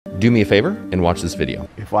Do me a favor and watch this video.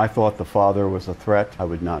 If I thought the father was a threat, I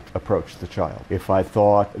would not approach the child. If I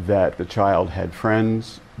thought that the child had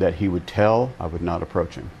friends that he would tell, I would not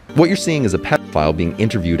approach him. What you're seeing is a pedophile being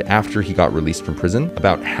interviewed after he got released from prison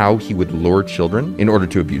about how he would lure children in order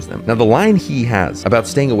to abuse them. Now, the line he has about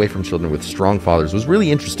staying away from children with strong fathers was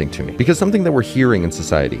really interesting to me, because something that we're hearing in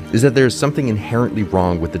society is that there's something inherently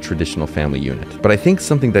wrong with the traditional family unit. But I think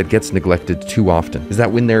something that gets neglected too often is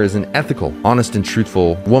that when there is an ethical, honest, and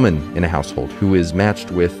truthful woman in a household who is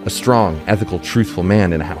matched with a strong, ethical, truthful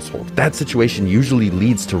man in a household, that situation usually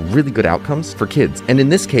leads to really good outcomes for kids. And in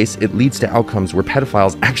this case, it leads to outcomes where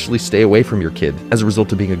pedophiles actually stay away from your kid as a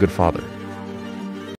result of being a good father.